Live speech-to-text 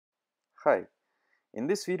Hi, in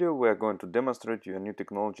this video we are going to demonstrate you a new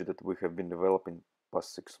technology that we have been developing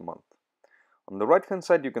past 6 months. On the right hand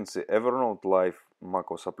side you can see Evernote live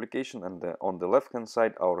macOS application and on the left hand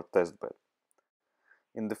side our testbed.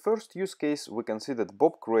 In the first use case we can see that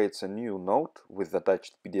Bob creates a new note with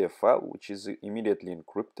attached PDF file which is immediately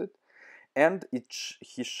encrypted, and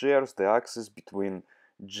he shares the access between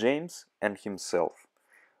James and himself.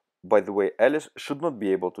 By the way, Alice should not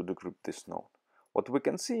be able to decrypt this note. What we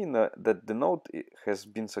can see that the note has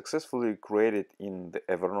been successfully created in the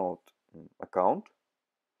Evernote account,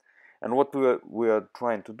 and what we are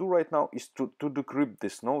trying to do right now is to decrypt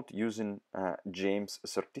this note using James'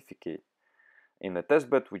 certificate. In the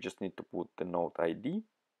testbed we just need to put the note ID,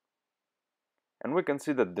 and we can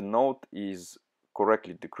see that the note is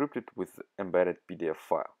correctly decrypted with embedded PDF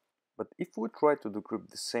file. But if we try to decrypt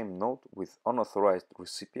the same note with unauthorized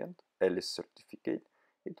recipient, Alice certificate,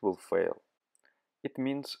 it will fail. It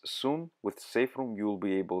means soon with Saferoom you will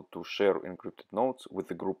be able to share encrypted notes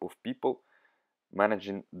with a group of people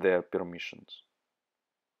managing their permissions.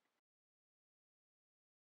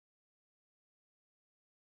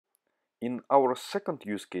 In our second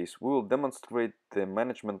use case we will demonstrate the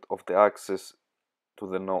management of the access to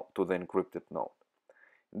the encrypted note.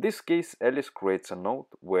 In this case Alice creates a note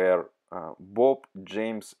where Bob,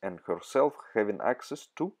 James and herself having access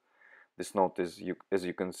to. This note is, as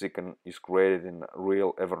you can see, is created in a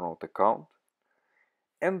real Evernote account.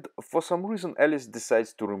 And for some reason Alice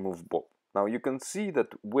decides to remove Bob. Now you can see that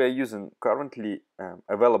we are using currently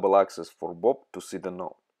available access for Bob to see the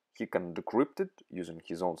note. He can decrypt it using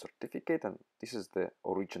his own certificate, and this is the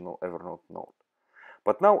original Evernote note.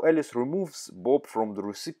 But now Alice removes Bob from the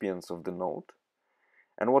recipients of the note,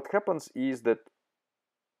 and what happens is that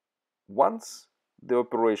once the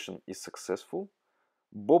operation is successful,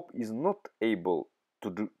 Bob is not able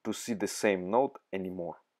to see the same note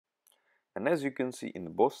anymore. And as you can see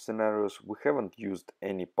in both scenarios, we haven't used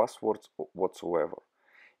any passwords whatsoever.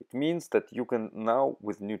 It means that you can now,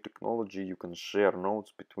 with new technology, you can share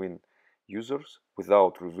notes between users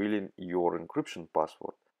without revealing your encryption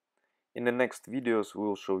password. In the next videos, we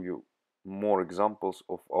will show you more examples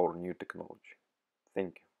of our new technology.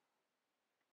 Thank you.